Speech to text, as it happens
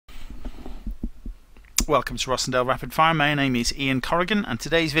Welcome to Rossendale Rapid Fire. My name is Ian Corrigan and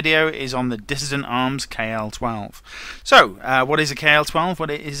today's video is on the Dissident Arms KL12. So, what is a KL12? Well,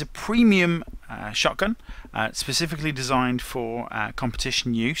 it is a premium shotgun specifically designed for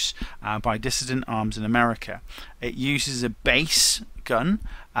competition use by Dissident Arms in America. It uses a base gun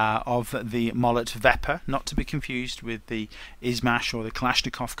of the Mollet Vepr, not to be confused with the Izmash or the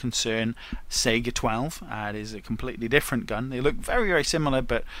Kalashnikov concern Sega 12. It is a completely different gun. They look very, very similar,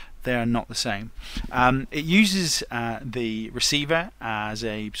 but they are not the same. It uses the receiver as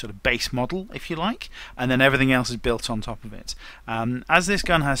a sort of base model, if you like, and then everything else is built on top of it. As this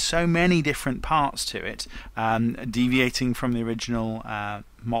gun has so many different parts to it, deviating from the original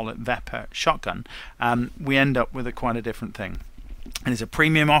Mollet Vepr shotgun, we end up with quite a different thing. And it's a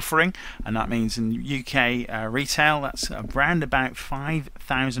premium offering, and that means in UK retail that's around about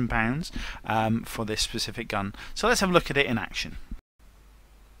 £5,000 for this specific gun. So let's have a look at it in action.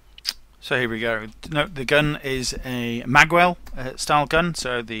 So here we go. Note the gun is a Magwell style gun,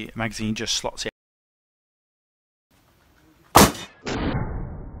 so the magazine just slots in.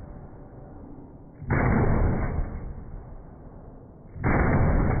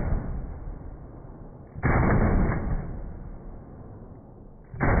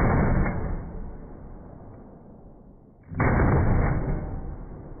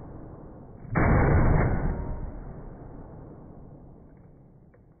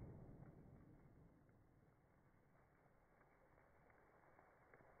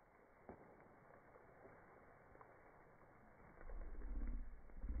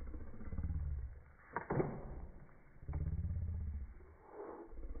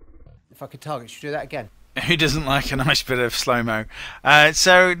 If I could target, should we do that again? Who doesn't like a nice bit of slow-mo?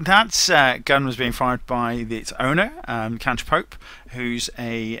 So that gun was being fired by its owner, Count Pope, who's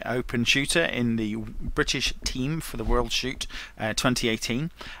a open shooter in the British team for the World Shoot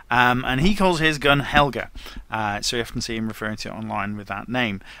 2018, and he calls his gun Helga, so you often see him referring to it online with that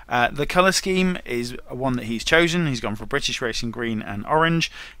name. The colour scheme is one that he's chosen. He's gone for British Racing Green and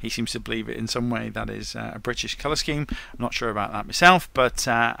Orange. He seems to believe it in some way that is a British colour scheme. I'm not sure about that myself, but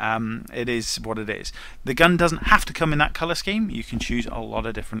it is what it is. The gun doesn't have to come in that colour scheme. You can choose a lot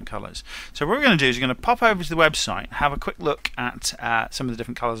of different colours. So what we're going to do is we're going to pop over to the website, have a quick look at some of the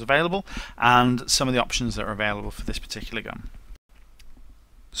different colours available and some of the options that are available for this particular gun.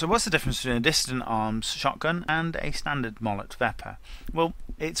 So what's the difference between a Dissident Arms shotgun and a standard Mollet Vepr? Well,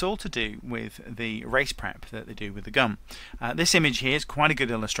 it's all to do with the race prep that they do with the gun. This image here is quite a good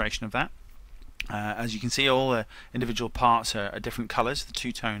illustration of that. As you can see, all the individual parts are different colours. The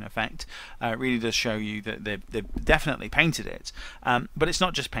two-tone effect really does show you that they've definitely painted it, but it's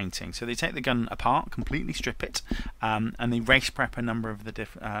not just painting. So they take the gun apart, completely strip it, and they race prep a number of the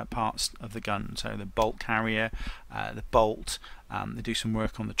different parts of the gun. So the bolt carrier, the bolt, they do some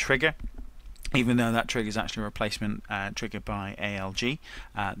work on the trigger. Even though that trigger is actually a replacement trigger by ALG,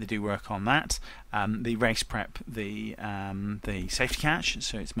 they do work on that. They race prep the safety catch,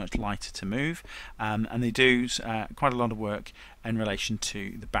 so it's much lighter to move, and they do quite a lot of work in relation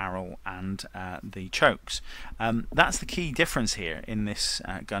to the barrel and the chokes. That's the key difference here in this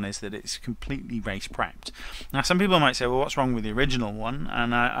gun, is that it's completely race prepped. Now, some people might say, well, what's wrong with the original one?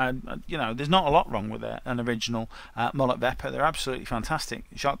 And you know, there's not a lot wrong with an original Mollet Vepr. They're absolutely fantastic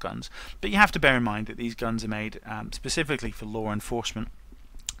shotguns, but you have to bear in mind that these guns are made specifically for law enforcement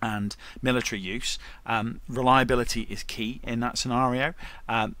and military use. Reliability is key in that scenario.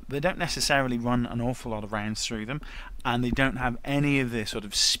 They don't necessarily run an awful lot of rounds through them, and they don't have any of the sort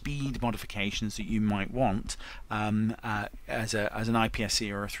of speed modifications that you might want as an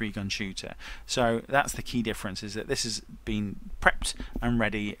IPSC or a three-gun shooter. So that's the key difference, is that this has been prepped and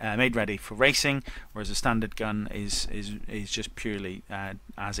ready, made ready for racing, whereas a standard gun is just purely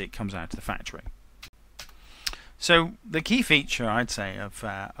as it comes out of the factory. So the key feature, I'd say,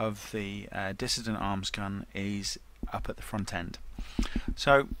 of the Dissident Arms gun is up at the front end.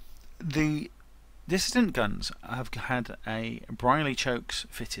 So the Dissident guns have had a Briley chokes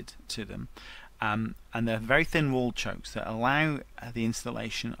fitted to them, and they're very thin walled chokes that allow the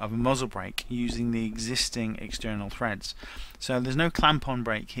installation of a muzzle brake using the existing external threads. So there's no clamp-on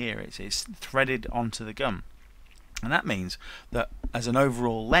brake here, it's threaded onto the gun. And that means that as an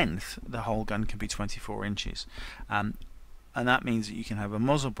overall length, the whole gun can be 24 inches. And that means that you can have a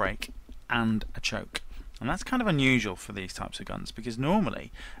muzzle brake and a choke. And that's kind of unusual for these types of guns, because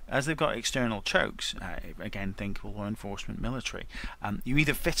normally, as they've got external chokes, again, think law enforcement, military, you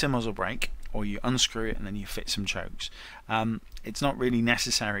either fit a muzzle brake or you unscrew it and then you fit some chokes. It's not really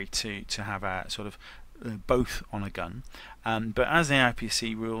necessary to have a sort of both on a gun. But as the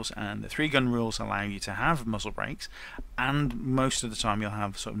IPSC rules and the 3-gun rules allow you to have muzzle brakes, and most of the time you'll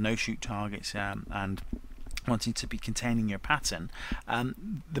have sort of no-shoot targets and wanting to be containing your pattern, the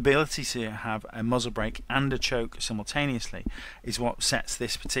ability to have a muzzle brake and a choke simultaneously is what sets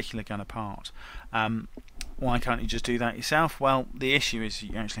this particular gun apart. Why can't you just do that yourself? Well, the issue is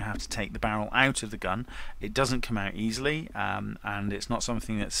you actually have to take the barrel out of the gun. It doesn't come out easily, and it's not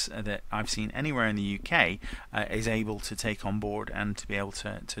something that I've seen anywhere in the UK is able to take on board and to be able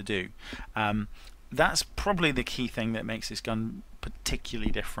to do. That's probably the key thing that makes this gun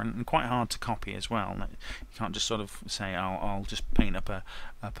particularly different and quite hard to copy as well. You can't just sort of say, I'll just paint up a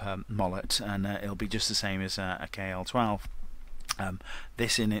mullet and it'll be just the same as a KL12.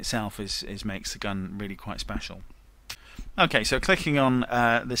 This in itself makes the gun really quite special. Okay, so clicking on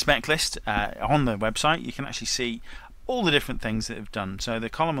the spec list on the website, you can actually see all the different things that have done. So the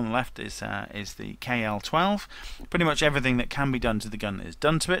column on the left is the KL12. Pretty much everything that can be done to the gun is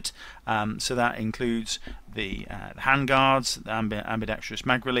done to it. So that includes the handguards, the ambidextrous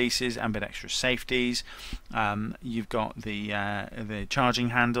mag releases, ambidextrous safeties. You've got the charging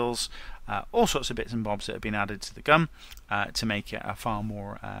handles. All sorts of bits and bobs that have been added to the gun to make it a far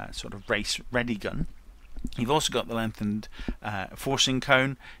more sort of race-ready gun. You've also got the lengthened forcing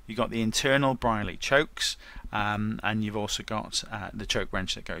cone, you've got the internal Briley chokes, and you've also got the choke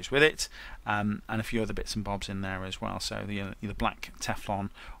wrench that goes with it, and a few other bits and bobs in there as well. So the black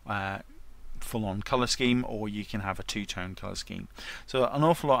Teflon full-on colour scheme, or you can have a two-tone colour scheme. So an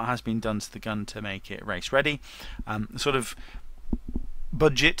awful lot has been done to the gun to make it race ready. Sort of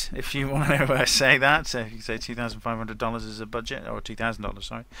budget, if you want to say that, so if you say $2,500 is a budget, or $2,000,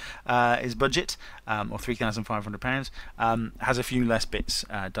 sorry, is budget, or £3,500, has a few less bits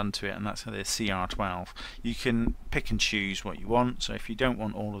done to it, and that's the CR12. You can pick and choose what you want, so if you don't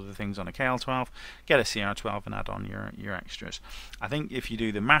want all of the things on a KL12, get a CR12 and add on your extras. I think if you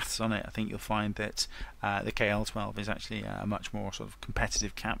do the maths on it, I think you'll find that the KL12 is actually a much more sort of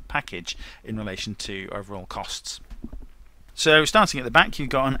competitive package in relation to overall costs. So starting at the back, you've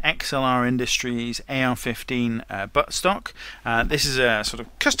got an XLR Industries AR-15 buttstock. This is a sort of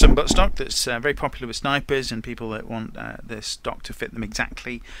custom buttstock that's very popular with snipers and people that want the stock to fit them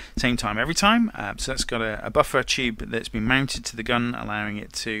exactly same time every time. So that's got a buffer tube that's been mounted to the gun, allowing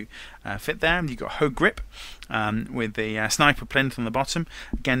it to fit there. You've got Hogue grip with the sniper plinth on the bottom,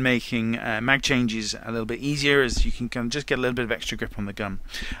 again making mag changes a little bit easier, as you can just get a little bit of extra grip on the gun.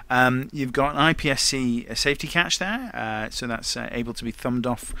 You've got an IPSC safety catch there, so that's able to be thumbed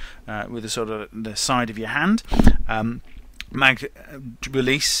off with a sort of the side of your hand. Mag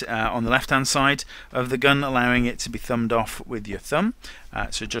release on the left hand side of the gun, allowing it to be thumbed off with your thumb,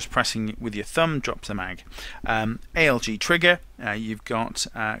 so just pressing with your thumb drops the mag. ALG trigger, you've got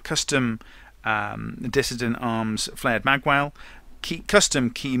custom Dissident arms flared magwell, custom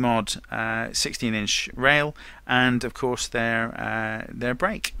key mod 16-inch rail, and of course their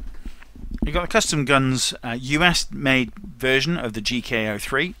brake. You've got the custom guns US made version of the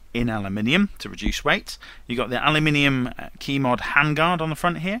GK03 in aluminium to reduce weight. You've got the aluminium key mod handguard on the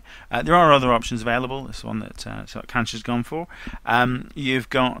front here. There are other options available. This is one that Kanch has gone for. You've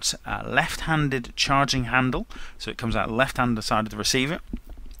got a left-handed charging handle, so it comes out the left-hand side of the receiver.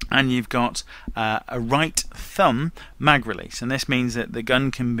 And you've got a right thumb mag release, and this means that the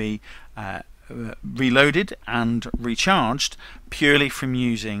gun can be reloaded and recharged purely from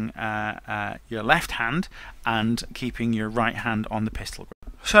using your left hand and keeping your right hand on the pistol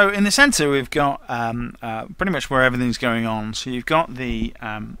grip. So in the center we've got pretty much where everything's going on. So you've got the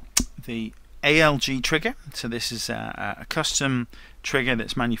ALG trigger. So this is a custom trigger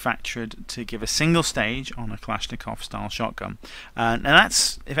that's manufactured to give a single stage on a Kalashnikov style shotgun, and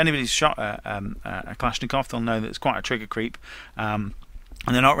that's, if anybody's shot a Kalashnikov, they'll know that it's quite a trigger creep, and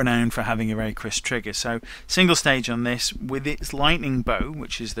they're not renowned for having a very crisp trigger. So single stage on this with its lightning bow,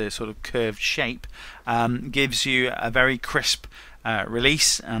 which is the sort of curved shape, gives you a very crisp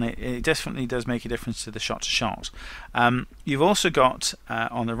release, and it definitely does make a difference to the shot to shot. You've also got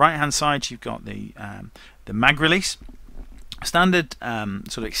on the right hand side, you've got the mag release. Standard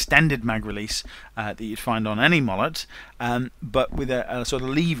sort of extended mag release that you'd find on any mullet, but with a sort of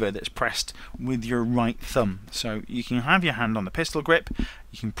lever that's pressed with your right thumb. So you can have your hand on the pistol grip,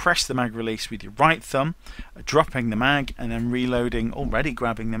 you can press the mag release with your right thumb, dropping the mag and then reloading, already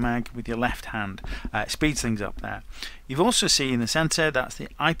grabbing the mag with your left hand. It speeds things up there. You've also seen in the center, that's the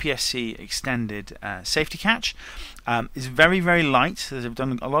IPSC extended safety catch. It's very, very light. They've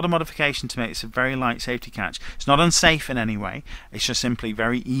done a lot of modification to make this a very light safety catch. It's not unsafe in any way. It's just simply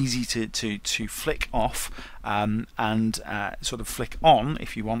very easy to flick off and sort of flick on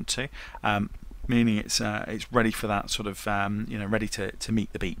if you want to. meaning it's ready for that sort of ready to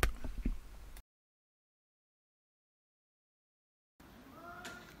meet the beep.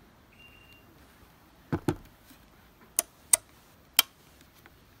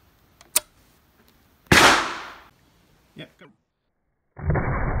 Yep, go.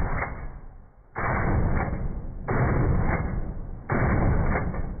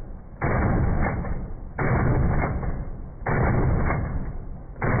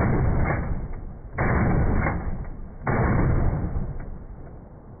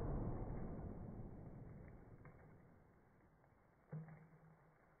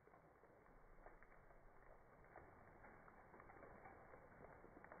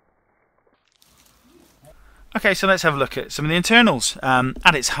 Okay, so let's have a look at some of the internals.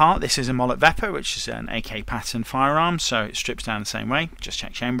 At its heart, this is a Mollet Vepr, which is an AK pattern firearm, so it strips down the same way, just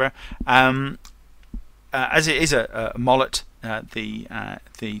check chamber. As it is a Mollet,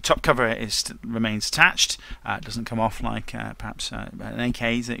 the top cover remains attached. It doesn't come off like perhaps an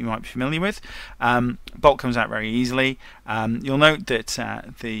AK's that you might be familiar with. Bolt comes out very easily. You'll note that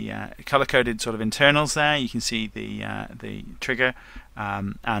the color-coded sort of internals there. You can see the trigger,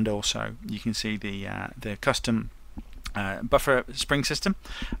 and also you can see the custom buffer spring system.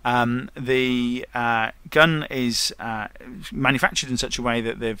 The gun is manufactured in such a way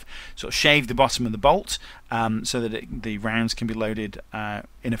that they've sort of shaved the bottom of the bolt so that the rounds can be loaded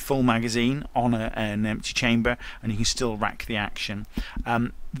in a full magazine on an empty chamber, and you can still rack the action.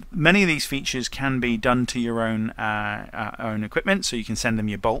 Many of these features can be done to your own equipment, so you can send them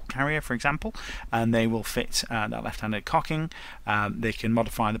your bolt carrier, for example, and they will fit that left-handed cocking. They can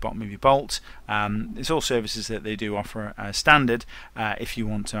modify the bottom of your bolt. It's all services that they do offer as standard if you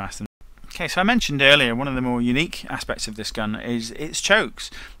want to ask them. Okay, so I mentioned earlier one of the more unique aspects of this gun is its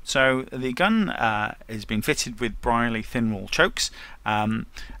chokes. So the gun has been fitted with Brierley thin wall chokes, and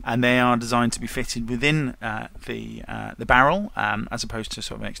they are designed to be fitted within the barrel, as opposed to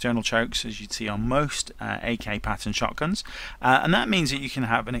sort of external chokes as you'd see on most AK pattern shotguns, and that means that you can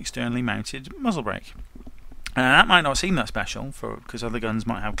have an externally mounted muzzle brake. That might not seem that special because other guns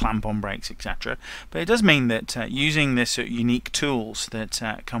might have clamp-on brakes, etc. But it does mean that using this unique tools that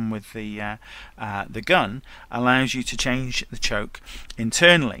come with the gun allows you to change the choke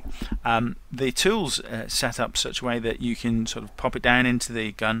internally. The tools set up such a way that you can sort of pop it down into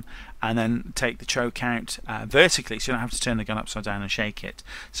the gun and then take the choke out vertically, so you don't have to turn the gun upside down and shake it.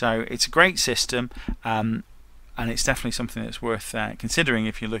 So it's a great system. And it's definitely something that's worth considering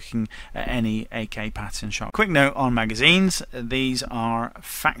if you're looking at any AK pattern shot. Quick note on magazines: these are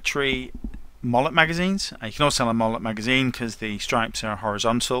factory Mollet magazines. You can also sell a Mollet magazine because the stripes are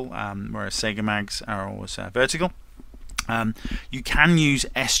horizontal, whereas Sega mags are always vertical. You can use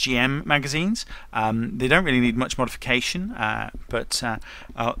SGM magazines. They don't really need much modification, but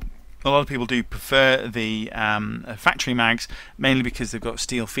a lot of people do prefer the factory mags, mainly because they've got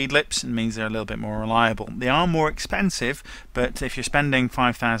steel feed lips and means they're a little bit more reliable. They are more expensive, but if you're spending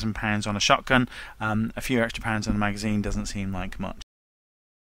 £5,000 on a shotgun, a few extra pounds on a magazine doesn't seem like much.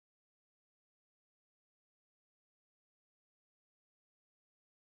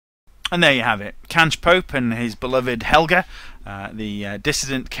 And there you have it, Kanch Pope and his beloved Helga, the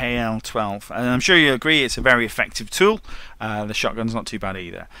Dissident KL12. And I'm sure you agree it's a very effective tool. The shotgun's not too bad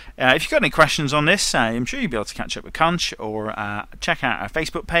either. If you've got any questions on this, I'm sure you'll be able to catch up with Kanch or check out our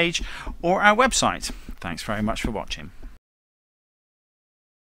Facebook page or our website. Thanks very much for watching.